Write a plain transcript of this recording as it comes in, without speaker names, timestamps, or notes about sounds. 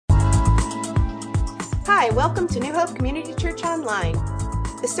Hi, welcome to New Hope Community Church Online.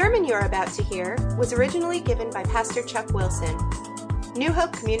 The sermon you are about to hear was originally given by Pastor Chuck Wilson. New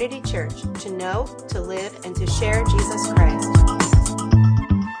Hope Community Church, to know, to live, and to share Jesus Christ.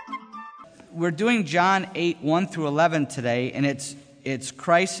 We're doing John 8, 1 through 11 today, and it's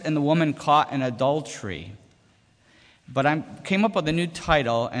Christ and the woman caught in adultery. But I came up with a new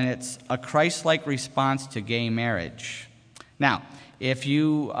title, and it's A Christ-like Response to Gay Marriage. Now,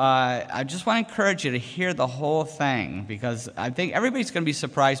 I just want to encourage you to hear the whole thing, because I think everybody's going to be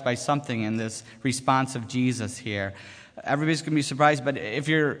surprised by something in this response of Jesus here. Everybody's going to be surprised, but if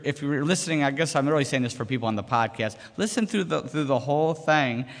you're listening, I guess I'm really saying this for people on the podcast, listen through the whole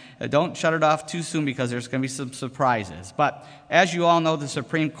thing. Don't shut it off too soon, because there's going to be some surprises. But as you all know, the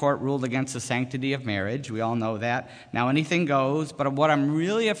Supreme Court ruled against the sanctity of marriage. We all know that. Now anything goes, but what I'm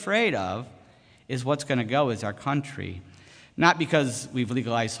really afraid of is what's going to go is our country. Not because we've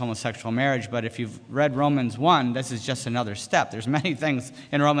legalized homosexual marriage, but if you've read Romans 1, this is just another step. There's many things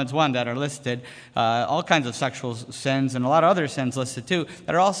in Romans 1 that are listed, all kinds of sexual sins and a lot of other sins listed too,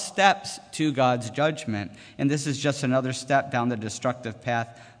 that are all steps to God's judgment. And this is just another step down the destructive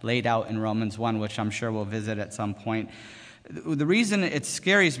path laid out in Romans 1, which I'm sure we'll visit at some point. The reason it's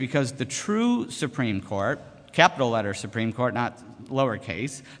scary is because the true Supreme Court, capital letter Supreme Court, not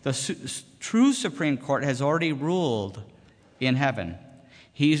lowercase, the true Supreme Court has already ruled in heaven.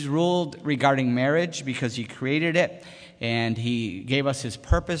 He's ruled regarding marriage because he created it and he gave us his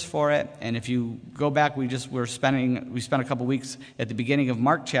purpose for it. And if you go back, we spent a couple weeks at the beginning of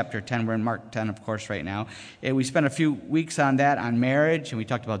Mark chapter 10. We're in Mark 10, of course, right now. And we spent a few weeks on that, on marriage, and we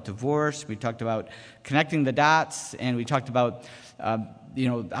talked about divorce. We talked about connecting the dots, and we talked about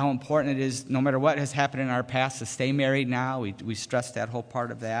how important it is, no matter what has happened in our past, to stay married now. We stressed that whole part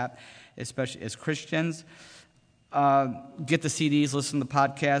of that, especially as Christians. Get the CDs, listen to the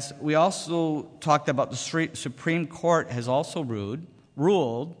podcast. We also talked about the Supreme Court has also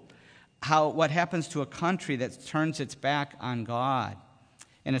ruled what happens to a country that turns its back on God.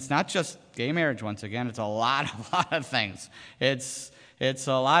 And it's not just gay marriage, once again. It's a lot of things. It's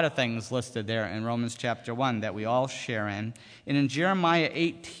a lot of things listed there in Romans chapter 1 that we all share in. And in Jeremiah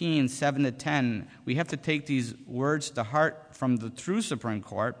 18, 7-10, we have to take these words to heart from the true Supreme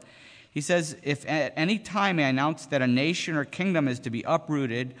Court. He says, if at any time I announce that a nation or kingdom is to be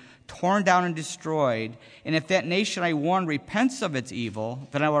uprooted, torn down and destroyed, and if that nation I warn repents of its evil,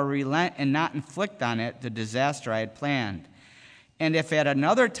 then I will relent and not inflict on it the disaster I had planned. And if at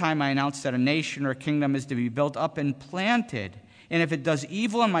another time I announce that a nation or kingdom is to be built up and planted, and if it does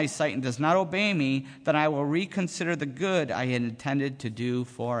evil in my sight and does not obey me, then I will reconsider the good I had intended to do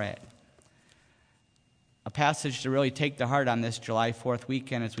for it. A passage to really take to heart on this July 4th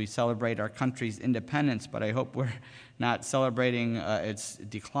weekend as we celebrate our country's independence, but I hope we're not celebrating its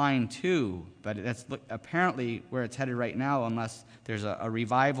decline too. But that's apparently where it's headed right now, unless there's a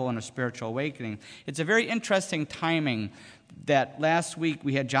revival and a spiritual awakening. It's a very interesting timing that last week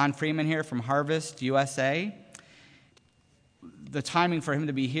we had John Freeman here from Harvest USA. The timing for him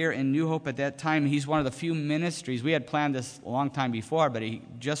to be here in New Hope at that time, he's one of the few ministries. We had planned this a long time before, but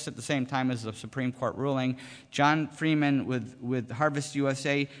just at the same time as the Supreme Court ruling, John Freeman with Harvest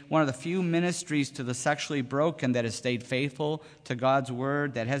USA, one of the few ministries to the sexually broken that has stayed faithful to God's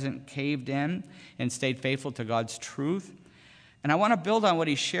word, that hasn't caved in and stayed faithful to God's truth. And I want to build on what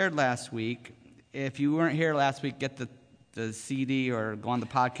he shared last week. If you weren't here last week, get the CD or go on the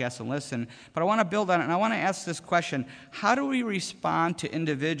podcast and listen. But I want to build on it, and I want to ask this question. How do we respond to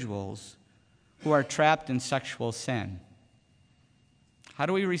individuals who are trapped in sexual sin? How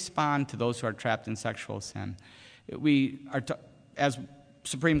do we respond to those who are trapped in sexual sin? We are, as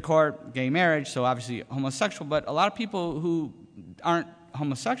Supreme Court, gay marriage, so obviously homosexual, but a lot of people who aren't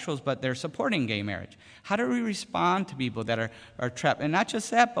homosexuals, but they're supporting gay marriage. How do we respond to people that are trapped? And not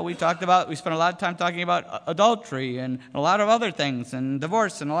just that, but we spent a lot of time talking about adultery and a lot of other things, and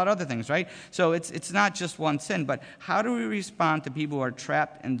divorce and a lot of other things, right? So it's not just one sin, but how do we respond to people who are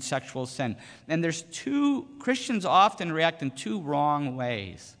trapped in sexual sin? And Christians often react in two wrong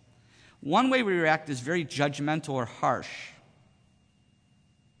ways. One way we react is very judgmental or harsh.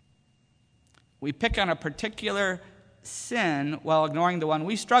 We pick on a particular sin while ignoring the one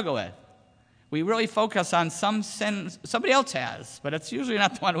we struggle with. We really focus on some sin somebody else has, but it's usually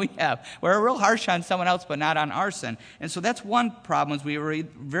not the one we have. We're real harsh on someone else, but not on our sin. And so that's one problem, is we are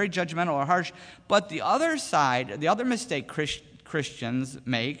very judgmental or harsh. But the other side, the other mistake Christians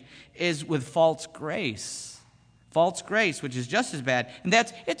make is with false grace. False grace, which is just as bad. And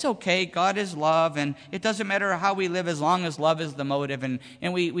it's okay, God is love, and it doesn't matter how we live as long as love is the motive. And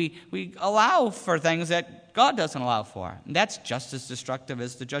we allow for things that God doesn't allow for. And that's just as destructive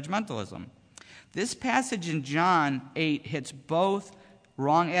as the judgmentalism. This passage in John 8 hits both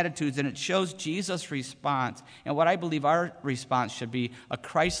wrong attitudes, and it shows Jesus' response. And what I believe our response should be a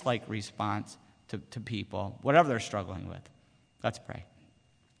Christ-like response to people, whatever they're struggling with. Let's pray.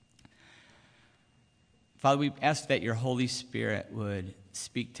 Father, we ask that your Holy Spirit would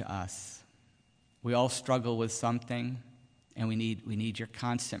speak to us. We all struggle with something, and we need your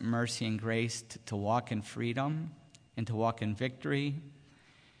constant mercy and grace to walk in freedom and to walk in victory.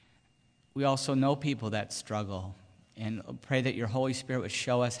 We also know people that struggle, and pray that your Holy Spirit would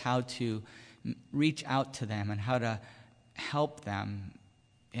show us how to reach out to them and how to help them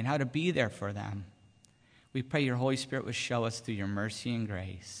and how to be there for them. We pray your Holy Spirit would show us through your mercy and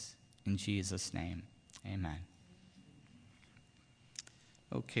grace. In Jesus' name, amen.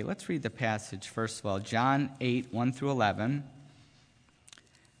 Okay, let's read the passage first of all. John 8, 1 through 11.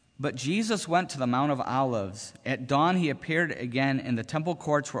 But Jesus went to the Mount of Olives. At dawn he appeared again in the temple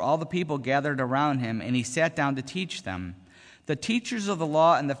courts where all the people gathered around him, and he sat down to teach them. The teachers of the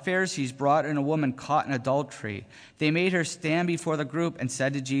law and the Pharisees brought in a woman caught in adultery. They made her stand before the group and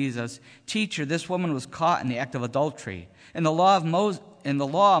said to Jesus, "Teacher, this woman was caught in the act of adultery. In the law,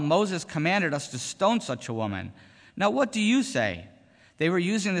 Moses commanded us to stone such a woman. Now what do you say?" They were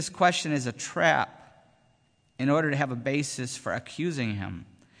using this question as a trap in order to have a basis for accusing him.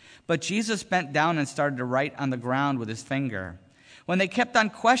 But Jesus bent down and started to write on the ground with his finger. When they kept on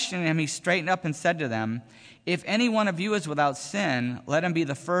questioning him, he straightened up and said to them, "If any one of you is without sin, let him be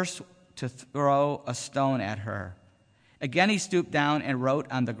the first to throw a stone at her." Again he stooped down and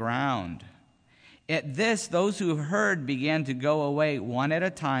wrote on the ground. At this, those who heard began to go away one at a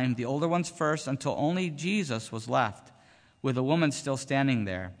time, the older ones first, until only Jesus was left, with the woman still standing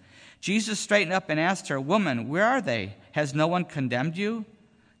there. Jesus straightened up and asked her, "Woman, where are they? Has no one condemned you?"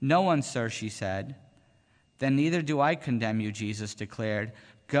 "No one, sir," she said. "Then neither do I condemn you," Jesus declared.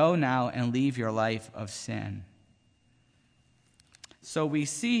 "Go now and leave your life of sin." So we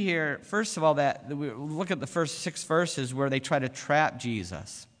see here, first of all, that we look at the first 6 verses where they try to trap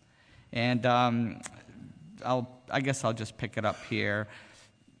Jesus. And I guess I'll just pick it up here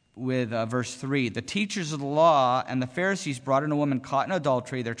with verse 3. The teachers of the law and the Pharisees brought in a woman caught in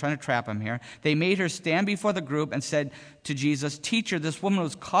adultery. They're trying to trap him here. They made her stand before the group and said to Jesus, "Teacher, this woman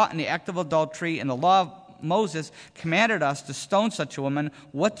was caught in the act of adultery, and the law of Moses commanded us to stone such a woman.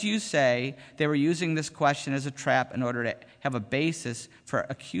 What do you say?" They were using this question as a trap in order to have a basis for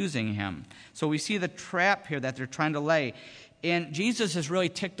accusing him. So we see the trap here that they're trying to lay. And Jesus has really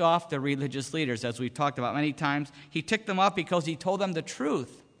ticked off the religious leaders, as we've talked about many times. He ticked them off because he told them the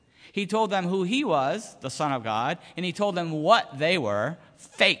truth. He told them who he was, the Son of God, and he told them what they were,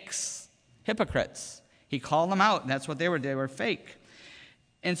 fakes, hypocrites. He called them out, and that's what they were. They were fake.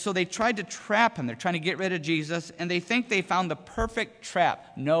 And so they tried to trap him. They're trying to get rid of Jesus, and they think they found the perfect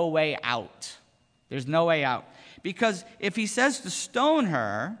trap. No way out. There's no way out. Because if he says to stone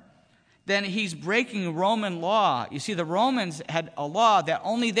her, then he's breaking Roman law. You see, the Romans had a law that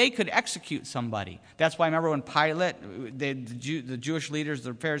only they could execute somebody. That's why, remember when Pilate, the Jewish leaders,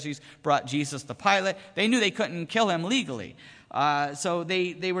 the Pharisees, brought Jesus to Pilate, they knew they couldn't kill him legally. So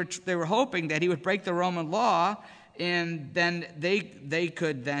they were hoping that he would break the Roman law, and then they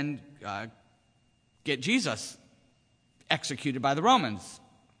could then get Jesus executed by the Romans.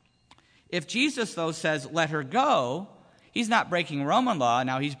 If Jesus, though, says, "Let her go," he's not breaking Roman law.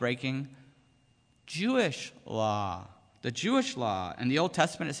 Now he's breaking Jewish law. The Jewish law. In the Old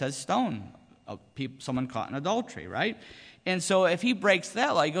Testament, it says stone someone caught in adultery, right? And so if he breaks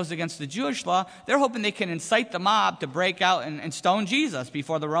that law, he goes against the Jewish law, they're hoping they can incite the mob to break out and stone Jesus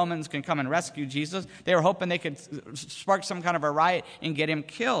before the Romans can come and rescue Jesus. They were hoping they could spark some kind of a riot and get him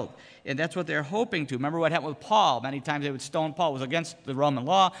killed. And that's what they're hoping to. Remember what happened with Paul? Many times they would stone Paul. It was against the Roman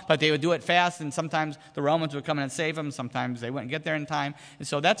law, but they would do it fast, and sometimes the Romans would come in and save him. Sometimes they wouldn't get there in time. And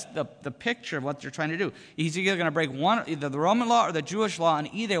so that's the picture of what they're trying to do. He's either going to break one, either the Roman law or the Jewish law, and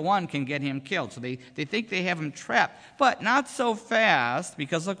either one can get him killed. So they think they have him trapped. But not so fast,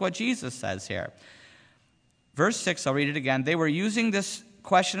 because look what Jesus says here. Verse 6, I'll read it again. They were using this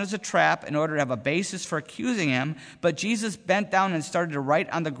question as a trap in order to have a basis for accusing him, but Jesus bent down and started to write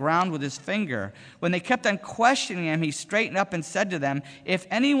on the ground with his finger. When they kept on questioning him, he straightened up and said to them, "If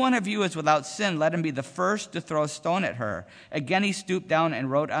any one of you is without sin, let him be the first to throw a stone at her." Again he stooped down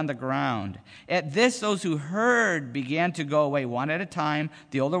and wrote on the ground. At this, those who heard began to go away one at a time,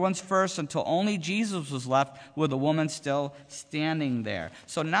 the older ones first, until only Jesus was left with the woman still standing there.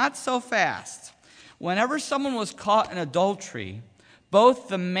 So not so fast. Whenever someone was caught in adultery, both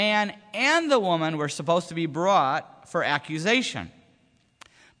the man and the woman were supposed to be brought for accusation.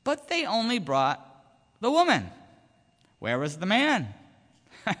 But they only brought the woman. Where was the man?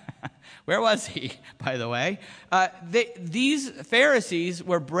 Where was he, by the way? These Pharisees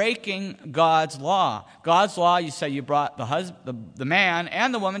were breaking God's law. God's law, you say you brought the man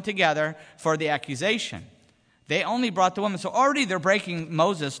and the woman together for the accusation. They only brought the woman. So already they're breaking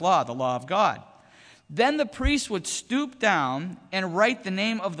Moses' law, the law of God. Then the priest would stoop down and write the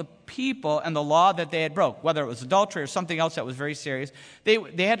name of the people and the law that they had broke, whether it was adultery or something else that was very serious.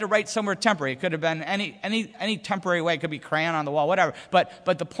 They had to write somewhere temporary. It could have been any temporary way. It could be crayon on the wall, whatever. But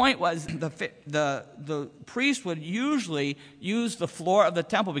the point was the priest would usually use the floor of the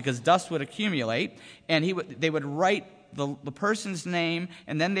temple because dust would accumulate, and they would write the person's name,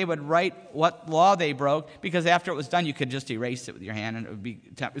 and then they would write what law they broke, because after it was done, you could just erase it with your hand, and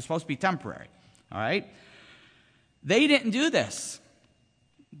it was supposed to be temporary. All right? They didn't do this.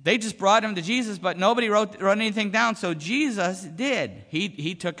 They just brought him to Jesus, but nobody wrote anything down, so Jesus did.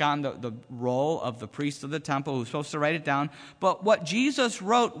 He took on the role of the priest of the temple who was supposed to write it down, but what Jesus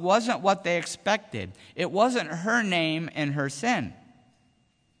wrote wasn't what they expected. It wasn't her name and her sin.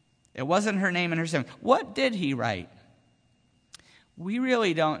 It wasn't her name and her sin. What did he write? We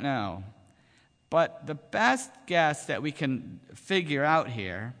really don't know, but the best guess that we can figure out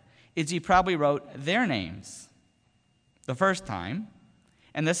here is he probably wrote their names the first time,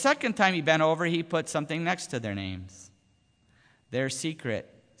 and the second time he bent over, he put something next to their names, their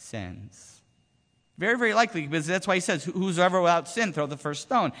secret sins. Very, very likely, because that's why he says, whosoever without sin, throw the first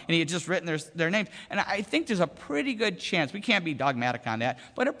stone. And he had just written their names. And I think there's a pretty good chance, we can't be dogmatic on that,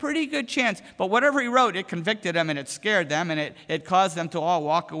 but a pretty good chance. But whatever he wrote, it convicted them and it scared them and it caused them to all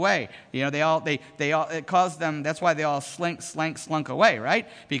walk away. You know, it caused them, that's why they all slunk away, right?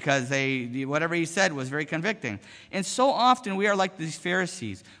 Because whatever he said was very convicting. And so often we are like these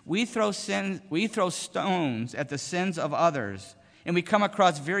Pharisees. We throw stones at the sins of others, and we come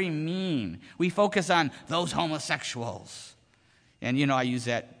across very mean. We focus on those homosexuals. And, you know, I use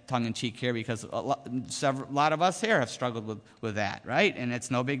that tongue-in-cheek here because a lot of us here have struggled with that, right? And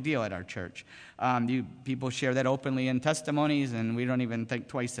it's no big deal at our church. People share that openly in testimonies, and we don't even think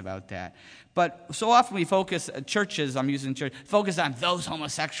twice about that. But so often we focus on those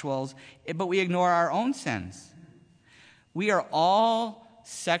homosexuals, but we ignore our own sins. We are all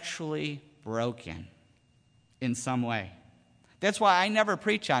sexually broken in some way. That's why I never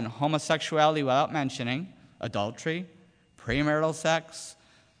preach on homosexuality without mentioning adultery, premarital sex,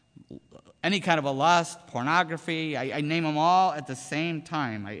 any kind of a lust, pornography. I name them all at the same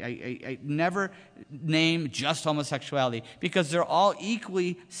time. I never name just homosexuality because they're all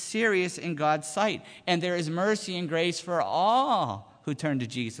equally serious in God's sight. And there is mercy and grace for all who turn to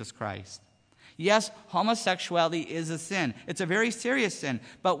Jesus Christ. Yes, homosexuality is a sin. It's a very serious sin,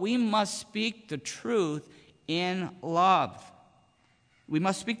 but we must speak the truth in love. We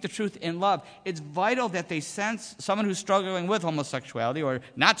must speak the truth in love. It's vital that they sense someone who's struggling with homosexuality or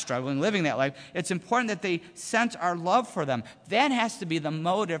not struggling, living that life. It's important that they sense our love for them. That has to be the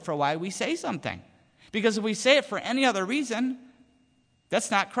motive for why we say something. Because if we say it for any other reason,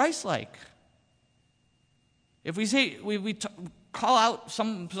 that's not Christ-like. If we say we call out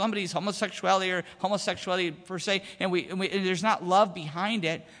somebody's homosexuality or homosexuality per se, and there's not love behind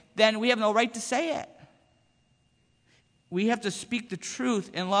it, then we have no right to say it. We have to speak the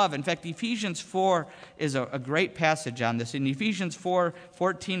truth in love. In fact, Ephesians 4 is a great passage on this. In Ephesians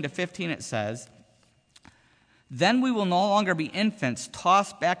 4:14-15 it says, "Then we will no longer be infants,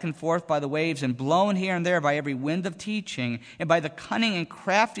 tossed back and forth by the waves and blown here and there by every wind of teaching and by the cunning and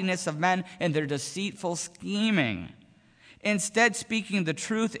craftiness of men and their deceitful scheming. Instead, speaking the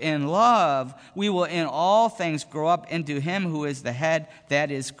truth in love, we will in all things grow up into him who is the head,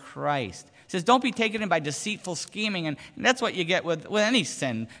 that is Christ." It says, don't be taken in by deceitful scheming, and that's what you get with any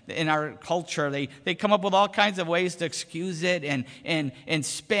sin in our culture. They come up with all kinds of ways to excuse it and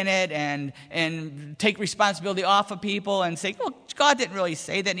spin it and take responsibility off of people and say, well, God didn't really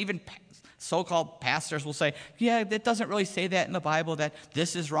say that. And even so-called pastors will say, yeah, that doesn't really say that in the Bible, that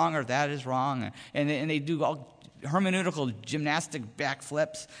this is wrong or that is wrong. And they do all hermeneutical gymnastic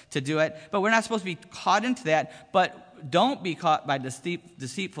backflips to do it. But we're not supposed to be caught into that. But don't be caught by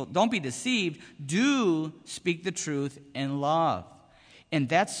deceitful. Don't be deceived. Do speak the truth in love. And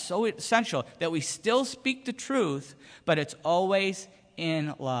that's so essential that we still speak the truth, but it's always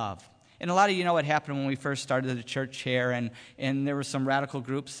in love. And a lot of you know what happened when we first started the church here, and there were some radical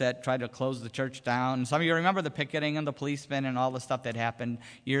groups that tried to close the church down. And some of you remember the picketing and the policemen and all the stuff that happened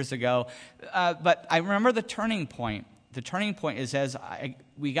years ago. But I remember the turning point. The turning point is as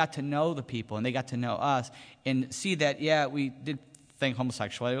we got to know the people and they got to know us and see that, yeah, we did think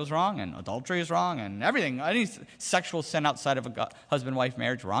homosexuality was wrong and adultery is wrong and everything, any sexual sin outside of a husband-wife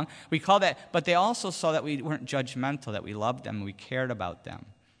marriage wrong. We call that, but they also saw that we weren't judgmental, that we loved them and we cared about them.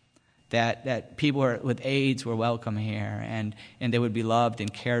 that people with AIDS were welcome here, and they would be loved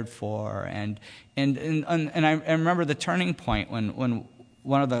and cared for. And I remember the turning point when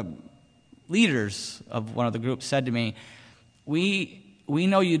one of the leaders of one of the groups said to me, we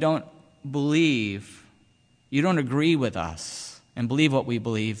know you don't believe, you don't agree with us and believe what we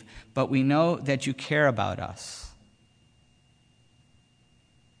believe, but we know that you care about us.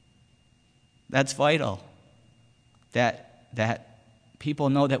 That's vital, that people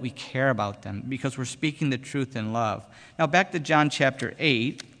know that we care about them because we're speaking the truth in love. Now back to John chapter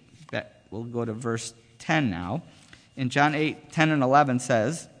 8. We'll go to verse 10 now. In John 8, 10 and 11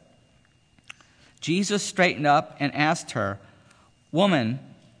 says, Jesus straightened up and asked her, "Woman,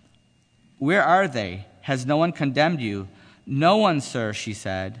 where are they? Has no one condemned you?" "No one, sir," she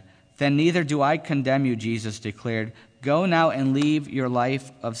said. "Then neither do I condemn you," Jesus declared. "Go now and leave your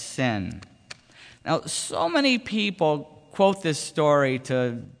life of sin." Now, so many people quote this story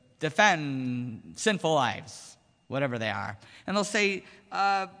to defend sinful lives, whatever they are. And they'll say,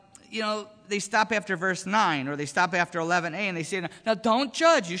 they stop after verse 9 or they stop after 11a and they say, now don't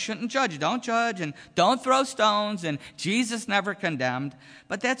judge. You shouldn't judge. Don't judge and don't throw stones. And Jesus never condemned.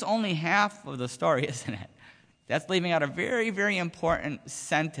 But that's only half of the story, isn't it? That's leaving out a very, very important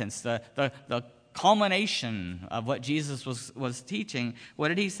sentence, the culmination of what Jesus was teaching. What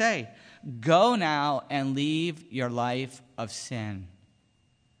did he say? Go now and leave your life of sin.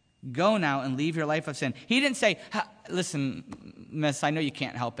 Go now and leave your life of sin. He didn't say, listen, miss, I know you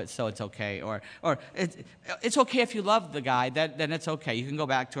can't help it, so it's okay. Or it's okay if you love the guy, then it's okay. You can go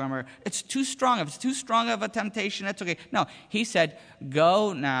back to him. Or it's too strong. If it's too strong of a temptation, that's okay. No, he said,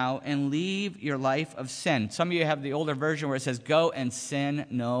 go now and leave your life of sin. Some of you have the older version where it says, go and sin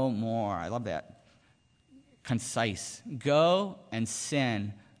no more. I love that. Concise. Go and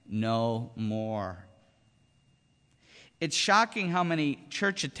sin no more. It's shocking how many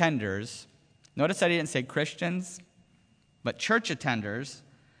church attenders, notice I didn't say Christians, but church attenders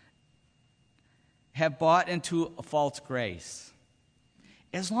have bought into a false grace.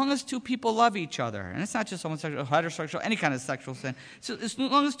 As long as two people love each other, and it's not just homosexual, heterosexual, any kind of sexual sin. So as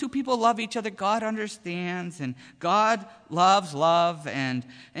long as two people love each other, God understands, and God loves love, and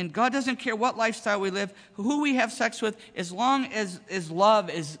God doesn't care what lifestyle we live, who we have sex with, as long as love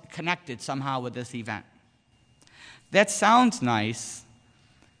is connected somehow with this event. That sounds nice,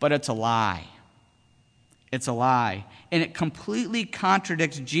 but it's a lie. It's a lie. And it completely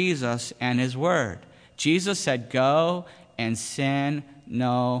contradicts Jesus and his word. Jesus said, go and sin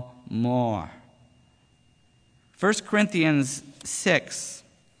no more. 1 Corinthians 6,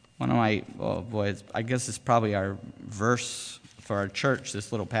 I guess it's probably our verse for our church,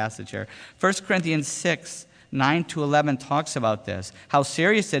 this little passage here. 1 Corinthians 6, 9 to 11 talks about this, how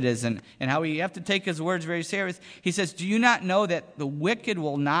serious it is and how we have to take his words very serious. He says, do you not know that the wicked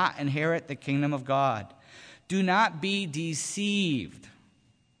will not inherit the kingdom of God? Do not be deceived.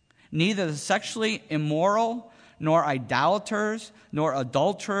 Neither the sexually immoral, nor idolaters, nor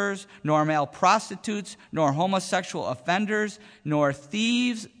adulterers, nor male prostitutes, nor homosexual offenders, nor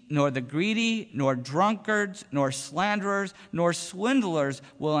thieves, nor the greedy, nor drunkards, nor slanderers, nor swindlers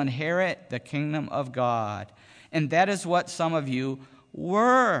will inherit the kingdom of God. And that is what some of you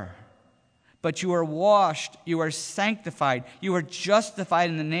were. But you are washed, you are sanctified, you are justified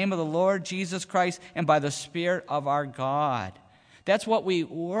in the name of the Lord Jesus Christ and by the Spirit of our God. That's what we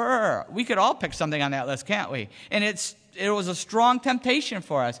were. We could all pick something on that list, can't we? And it was a strong temptation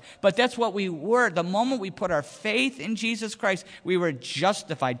for us, but that's what we were. The moment we put our faith in Jesus Christ, we were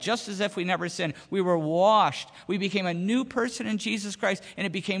justified, just as if we never sinned. We were washed. We became a new person in Jesus Christ, and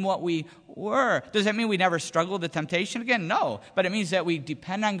it became what we were. Does that mean we never struggled with temptation again? No, but it means that we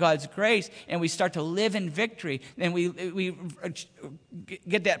depend on God's grace, and we start to live in victory, and we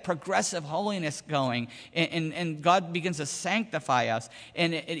get that progressive holiness going, and God begins to sanctify us.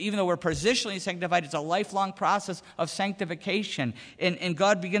 And even though we're positionally sanctified, it's a lifelong process of sanctification, and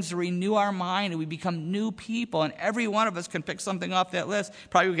God begins to renew our mind, and we become new people, and every one of us can pick something off that list.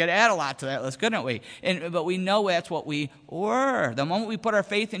 Probably we could add a lot to that list, couldn't we? But we know that's what we were. The moment we put our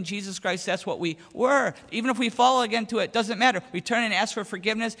faith in Jesus Christ, that's what we were. Even if we fall again to it, doesn't matter. We turn and ask for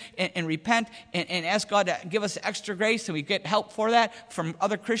forgiveness and repent and ask God to give us extra grace, and we get help for that from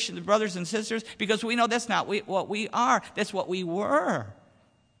other Christian brothers and sisters, because we know that's not what we are. That's what we were.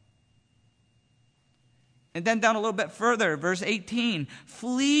 And then down a little bit further, verse 18,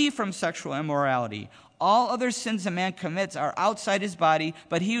 flee from sexual immorality. All other sins a man commits are outside his body,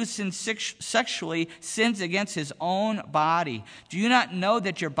 but he who sins sexually sins against his own body. Do you not know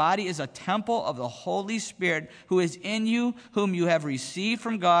that your body is a temple of the Holy Spirit who is in you, whom you have received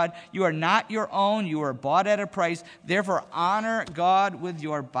from God? You are not your own. You were bought at a price. Therefore, honor God with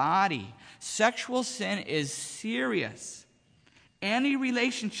your body. Sexual sin is serious. Any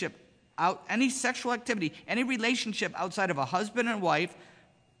relationship, any sexual activity, any relationship outside of a husband and wife,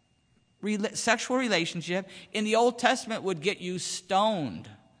 sexual relationship in the Old Testament would get you stoned.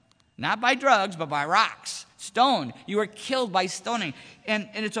 Not by drugs, but by rocks. Stoned. You were killed by stoning. And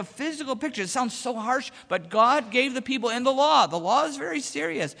it's a physical picture. It sounds so harsh, but God gave the people in the law. The law is very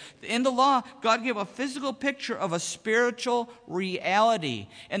serious. In the law, God gave a physical picture of a spiritual reality.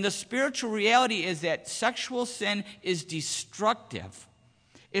 And the spiritual reality is that sexual sin is destructive.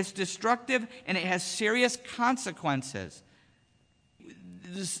 It's destructive and it has serious consequences.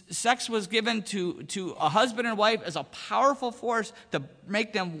 Sex was given to a husband and wife as a powerful force to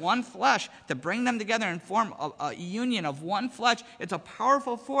make them one flesh, to bring them together and form a union of one flesh. It's a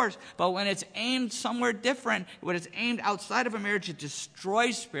powerful force, but when it's aimed somewhere different, when it's aimed outside of a marriage, it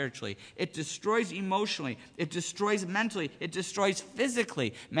destroys spiritually. It destroys emotionally. It destroys mentally. It destroys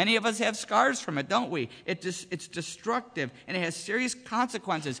physically. Many of us have scars from it, don't we? It's destructive, and it has serious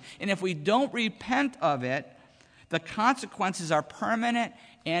consequences. And if we don't repent of it, the consequences are permanent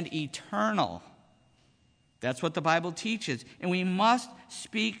and eternal. That's what the Bible teaches. And we must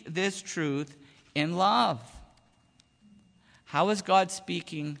speak this truth in love. How is God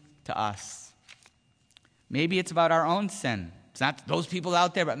speaking to us? Maybe it's about our own sin. It's not those people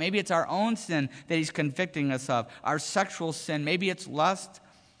out there, but maybe it's our own sin that he's convicting us of. Our sexual sin. Maybe it's lust,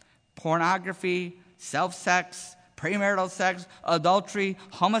 pornography, self-sex, premarital sex, adultery,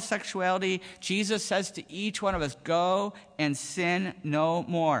 homosexuality. Jesus says to each one of us, go and sin no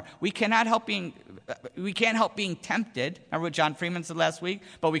more. We can't help being tempted. Remember what John Freeman said last week?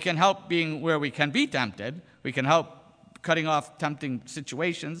 But we can help being where we can be tempted. We can help cutting off tempting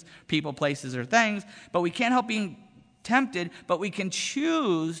situations, people, places, or things. But we can't help being tempted, but we can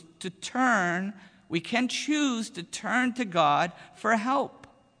choose to turn. We can choose to turn to God for help.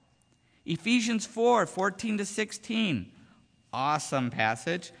 Ephesians 4:14-16. Awesome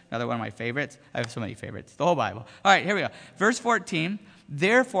passage. Another one of my favorites. I have so many favorites. The whole Bible. All right, here we go. Verse 14.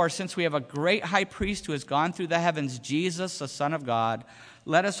 Therefore, since we have a great high priest who has gone through the heavens, Jesus, the Son of God,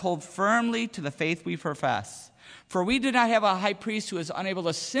 let us hold firmly to the faith we profess. For we do not have a high priest who is unable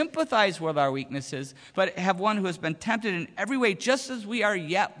to sympathize with our weaknesses, but have one who has been tempted in every way, just as we are,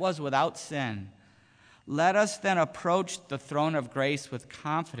 yet was without sin. Let us then approach the throne of grace with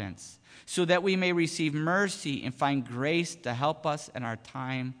confidence, so that we may receive mercy and find grace to help us in our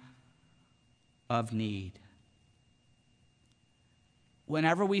time of need.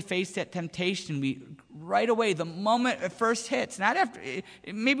 Whenever we face that temptation, we right away, the moment it first hits, not after,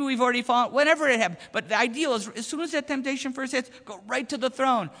 maybe we've already fallen, whenever it happens, but the ideal is as soon as that temptation first hits, go right to the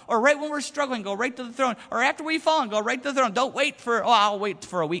throne. Or right when we're struggling, go right to the throne. Or after we've fallen, go right to the throne. Don't wait I'll wait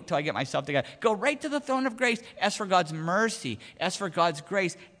for a week till I get myself together. Go right to the throne of grace. Ask for God's mercy. Ask for God's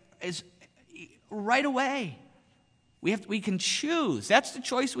grace. Is right away. We can choose. That's the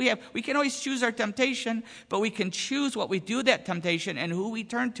choice we have. We can always choose our temptation, but we can choose what we do with that temptation and who we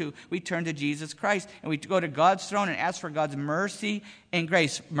turn to. We turn to Jesus Christ, and we go to God's throne and ask for God's mercy and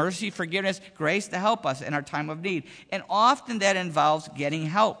grace. Mercy, forgiveness, grace to help us in our time of need. And often that involves getting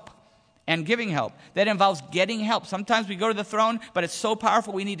help and giving help. That involves getting help. Sometimes we go to the throne, but it's so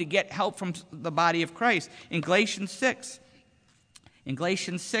powerful we need to get help from the body of Christ. In Galatians 6,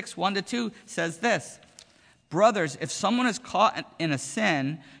 1-2 says this, brothers, if someone is caught in a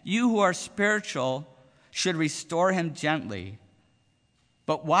sin, you who are spiritual should restore him gently.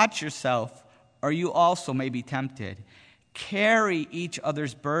 But watch yourself, or you also may be tempted. Carry each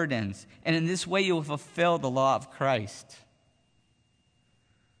other's burdens, and in this way you will fulfill the law of Christ.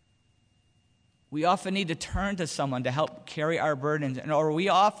 We often need to turn to someone to help carry our burdens, or we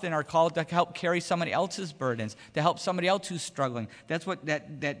often are called to help carry somebody else's burdens, to help somebody else who's struggling. That's what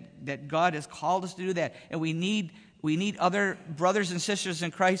that God has called us to do that. And we need other brothers and sisters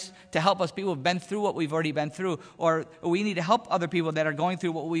in Christ to help us, people who have been through what we've already been through, or we need to help other people that are going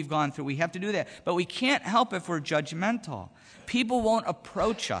through what we've gone through. We have to do that. But we can't help if we're judgmental. People won't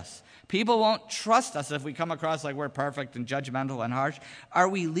approach us. People won't trust us if we come across like we're perfect and judgmental and harsh. Are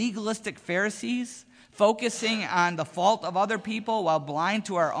we legalistic Pharisees, focusing on the fault of other people while blind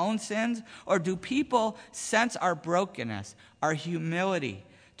to our own sins? Or do people sense our brokenness, our humility?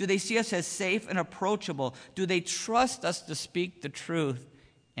 Do they see us as safe and approachable? Do they trust us to speak the truth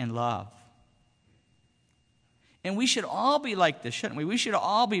in love? And we should all be like this, shouldn't we? We should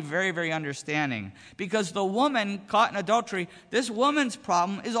all be very, very understanding. Because the woman caught in adultery, this woman's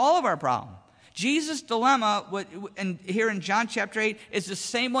problem is all of our problem. Jesus' dilemma, here in John chapter 8, is the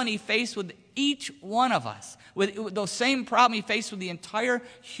same one he faced with each one of us. With the same problem he faced with the entire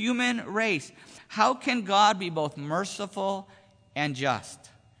human race. How can God be both merciful and just?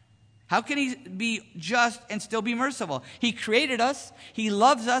 How can he be just and still be merciful? He created us. He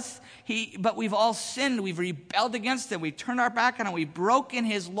loves us. But we've all sinned. We've rebelled against him. We turned our back on him. We've broken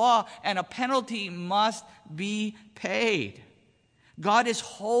his law, and a penalty must be paid. God is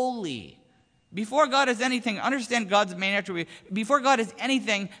holy. Before God is anything, understand God's main attribute. Before God is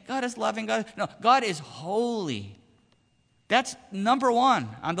anything, God is loving. God is holy. That's number one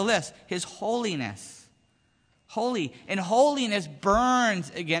on the list, his holiness. Holy. And holiness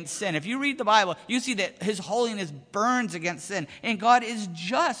burns against sin. If you read the Bible, you see that his holiness burns against sin. And God is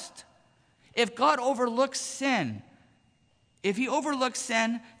just. If God overlooks sin, then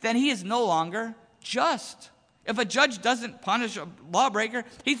he is no longer just. If a judge doesn't punish a lawbreaker,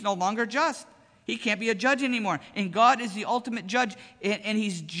 he's no longer just. He can't be a judge anymore. And God is the ultimate judge, and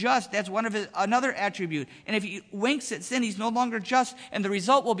he's just. That's another attribute. And if he winks at sin, he's no longer just, and the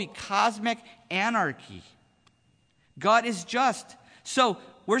result will be cosmic anarchy. God is just. So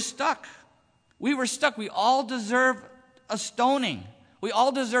we're stuck. We were stuck. We all deserve a stoning. We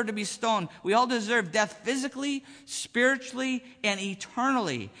all deserve to be stoned. We all deserve death physically, spiritually, and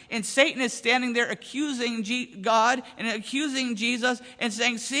eternally. And Satan is standing there accusing God and accusing Jesus and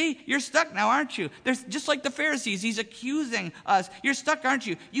saying, see, you're stuck now, aren't you? There's just like the Pharisees. He's accusing us. You're stuck, aren't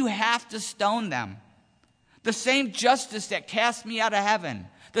you? You have to stone them. The same justice that cast me out of heaven,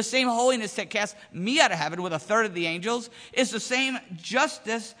 the same holiness that cast me out of heaven with a third of the angels, is the same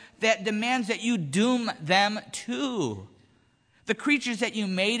justice that demands that you doom them too. The creatures that you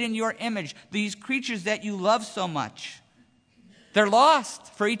made in your image, these creatures that you love so much, they're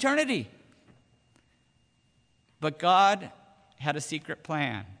lost for eternity. But God had a secret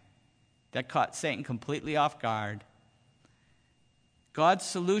plan that caught Satan completely off guard. God's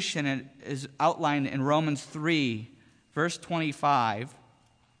solution is outlined in Romans 3, verse 25.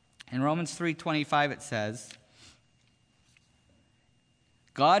 In Romans 3:25 it says,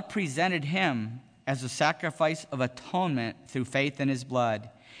 God presented him as a sacrifice of atonement through faith in his blood.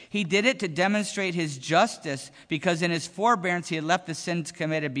 He did it to demonstrate his justice because in his forbearance he had left the sins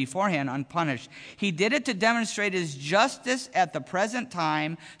committed beforehand unpunished. He did it to demonstrate his justice at the present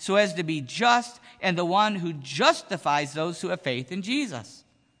time so as to be just and the one who justifies those who have faith in Jesus.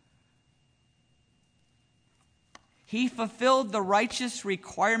 He fulfilled the righteous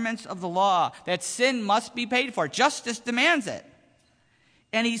requirements of the law, that sin must be paid for. Justice demands it.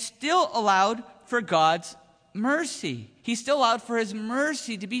 And he still allowed for God's mercy. He still allowed for his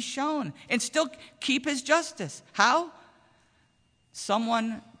mercy to be shown and still keep his justice. How?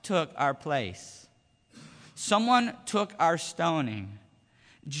 Someone took our place. Someone took our stoning.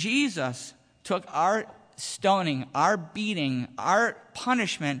 Jesus took our stoning, our beating, our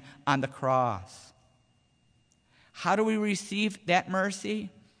punishment on the cross. How do we receive that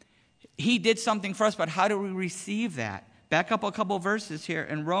mercy? He did something for us, but how do we receive that? Back up a couple verses here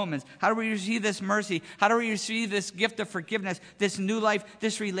in Romans. How do we receive this mercy? How do we receive this gift of forgiveness, this new life,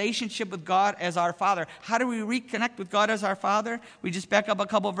 this relationship with God as our Father? How do we reconnect with God as our Father? We just back up a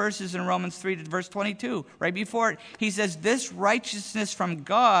couple verses in Romans 3 to verse 22. Right before it, he says, this righteousness from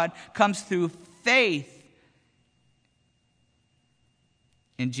God comes through faith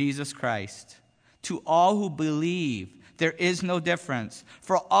in Jesus Christ. To all who believe, there is no difference.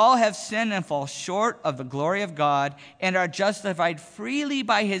 For all have sinned and fall short of the glory of God and are justified freely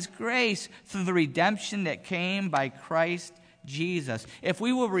by his grace through the redemption that came by Christ Jesus. If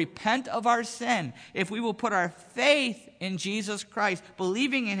we will repent of our sin, if we will put our faith in Jesus Christ,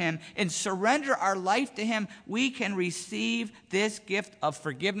 believing in him, and surrender our life to him, we can receive this gift of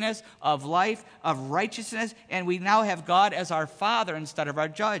forgiveness, of life, of righteousness, and we now have God as our Father instead of our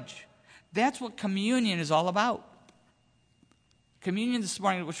judge. That's what communion is all about. Communion this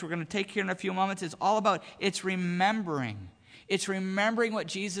morning, which we're going to take here in a few moments, is all about, it's remembering. It's remembering what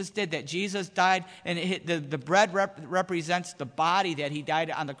Jesus did, that Jesus died, and the bread represents the body that he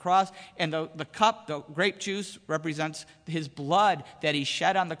died on the cross, and the cup, the grape juice, represents his blood that he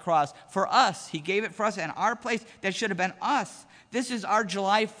shed on the cross for us. He gave it for us in our place. That should have been us. This is our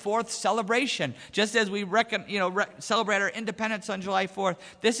July 4th celebration. Just as we celebrate our independence on July 4th,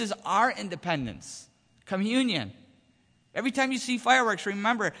 this is our independence. Communion. Every time you see fireworks,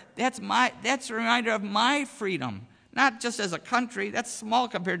 remember, that's a reminder of my freedom. Not just as a country. That's small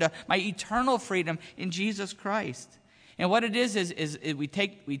compared to my eternal freedom in Jesus Christ. And what it is we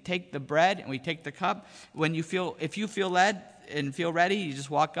take the bread and we take the cup. If you feel led and feel ready, you just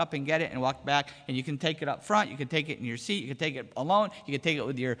walk up and get it and walk back. And you can take it up front. You can take it in your seat. You can take it alone. You can take it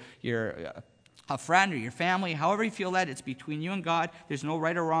with your a friend or your family. However you feel led, it's between you and God. There's no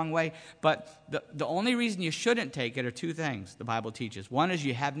right or wrong way. But the only reason you shouldn't take it are two things the Bible teaches. One is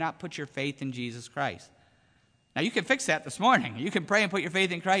you have not put your faith in Jesus Christ. Now, you can fix that this morning. You can pray and put your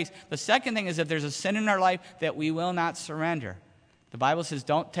faith in Christ. The second thing is if there's a sin in our life that we will not surrender. The Bible says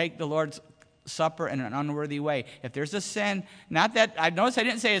don't take the Lord's Supper in an unworthy way. If there's a sin, not that, I notice I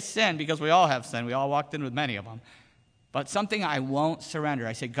didn't say a sin because we all have sin. We all walked in with many of them. But something I won't surrender.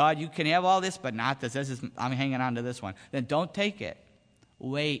 I say, God, you can have all this, but not this. I'm hanging on to this one. Then don't take it.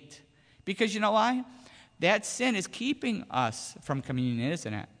 Wait. Because you know why? That sin is keeping us from communion,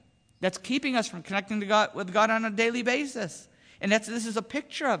 isn't it? That's keeping us from connecting with God on a daily basis. And this is a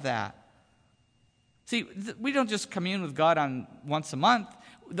picture of that. See, we don't just commune with God on once a month.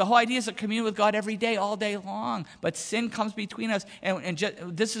 The whole idea is to commune with God every day, all day long. But sin comes between us, and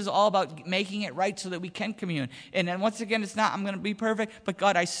this is all about making it right so that we can commune. And then once again, it's not, I'm going to be perfect, but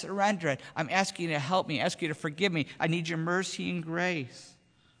God, I surrender it. I'm asking you to help me, ask you to forgive me. I need your mercy and grace.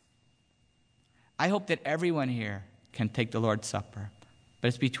 I hope that everyone here can take the Lord's Supper. But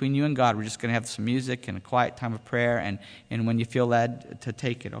it's between you and God. We're just going to have some music and a quiet time of prayer, and when you feel led to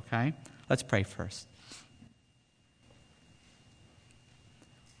take it, okay? Let's pray first.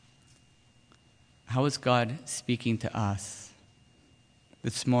 How is God speaking to us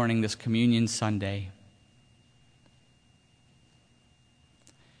this morning, this Communion Sunday?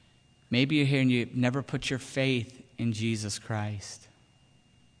 Maybe you're here and you've never put your faith in Jesus Christ.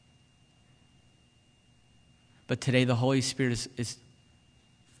 But today the Holy Spirit is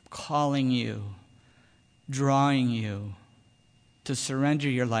calling you, drawing you to surrender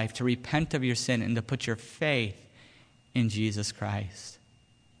your life, to repent of your sin, and to put your faith in Jesus Christ.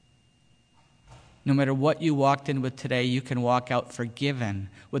 No matter what you walked in with today, you can walk out forgiven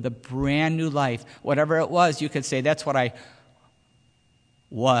with a brand new life. Whatever it was, you could say, that's what I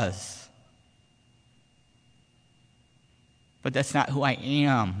was. But that's not who I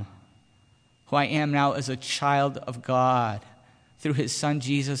am. Who I am now is a child of God. Through his Son,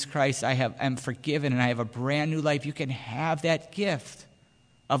 Jesus Christ, I'm forgiven and I have a brand new life. You can have that gift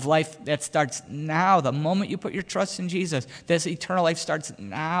of life that starts now. The moment you put your trust in Jesus, this eternal life starts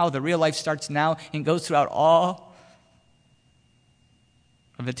now. The real life starts now and goes throughout all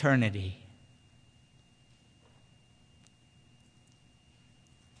of eternity.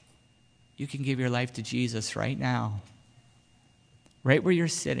 You can give your life to Jesus right now, right where you're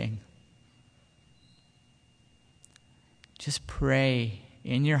sitting. Just pray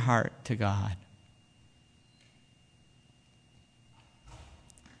in your heart to God.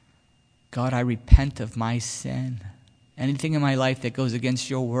 God, I repent of my sin. Anything in my life that goes against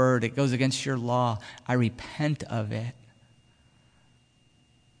your word, it goes against your law, I repent of it.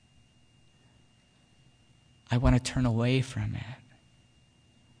 I want to turn away from it.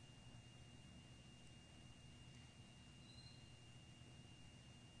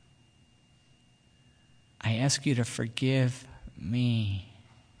 I ask you to forgive me.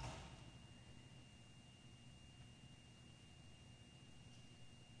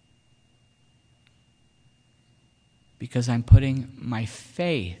 Because I'm putting my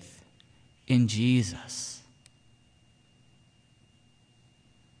faith in Jesus.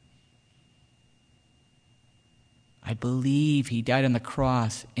 I believe he died on the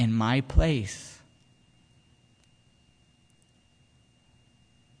cross in my place.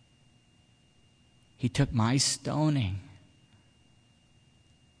 He took my stoning.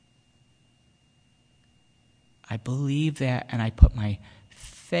 I believe that, and I put my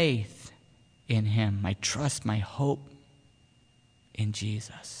faith in him, my trust, my hope in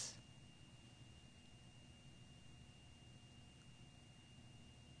Jesus.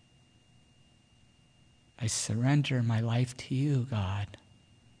 I surrender my life to you, God.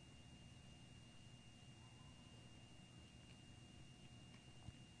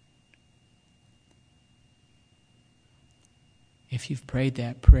 If you've prayed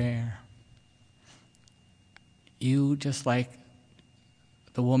that prayer, you, just like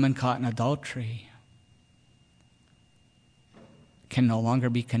the woman caught in adultery, can no longer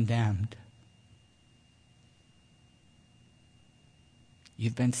be condemned.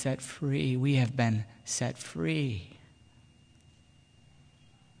 You've been set free. We have been set free.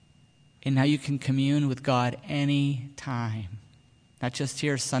 And now you can commune with God any time. Not just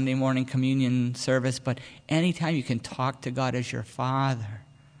here, Sunday morning communion service, but anytime you can talk to God as your Father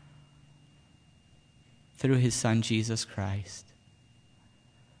through his Son, Jesus Christ.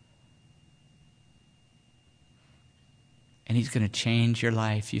 And he's going to change your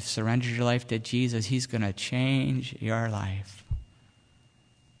life. You've surrendered your life to Jesus. He's going to change your life.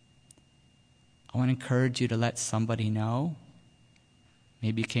 I want to encourage you to let somebody know.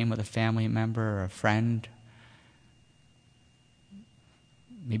 Maybe you came with a family member or a friend.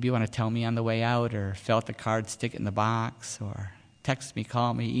 Maybe you want to tell me on the way out, or fill out the card, stick it in the box, or text me,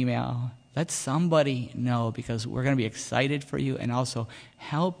 call me, email. Let somebody know, because we're going to be excited for you and also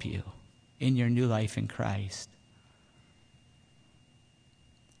help you in your new life in Christ.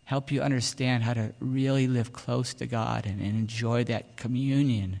 Help you understand how to really live close to God and enjoy that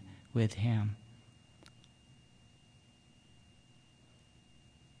communion with him.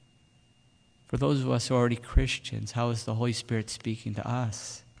 For those of us who are already Christians, how is the Holy Spirit speaking to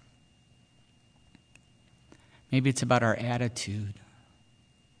us? Maybe it's about our attitude.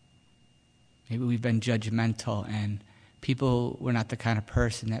 Maybe we've been judgmental, and we're not the kind of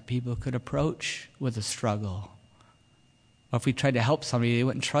person that people could approach with a struggle. Or if we tried to help somebody, they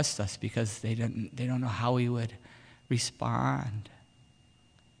wouldn't trust us because they don't know how we would respond.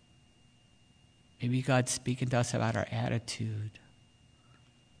 Maybe God's speaking to us about our attitude.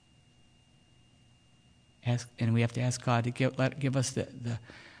 And we have to ask God to give us the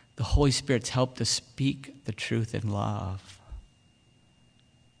Holy Spirit's help to speak the truth in love.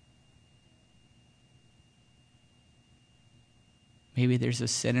 Maybe there's a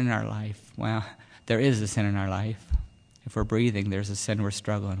sin in our life. Well, there is a sin in our life. If we're breathing, there's a sin we're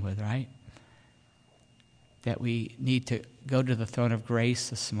struggling with, right? That we need to go to the throne of grace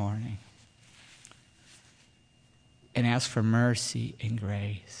this morning and ask for mercy and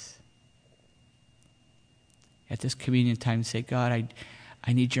grace. At this communion time, say, God,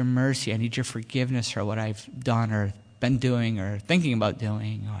 I need your mercy. I need your forgiveness for what I've done or been doing or thinking about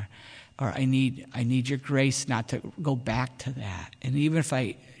doing, or I need your grace not to go back to that. And even if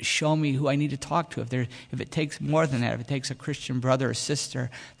show me who I need to talk to, if it takes more than that, if it takes a Christian brother or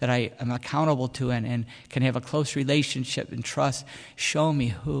sister that I am accountable to and can have a close relationship and trust, show me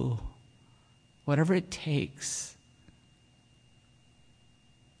who. Whatever it takes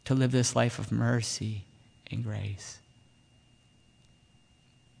to live this life of mercy and grace.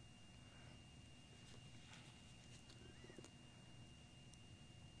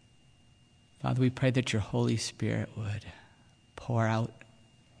 Father, we pray that your Holy Spirit would pour out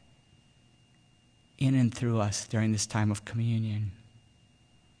in and through us during this time of communion.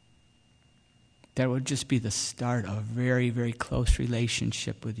 That would just be the start of a very, very close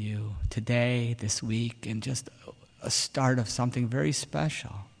relationship with you today, this week, and just a start of something very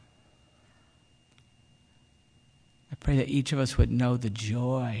special. I pray that each of us would know the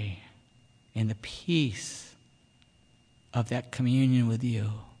joy and the peace of that communion with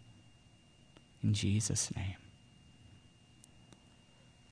you. In Jesus' name.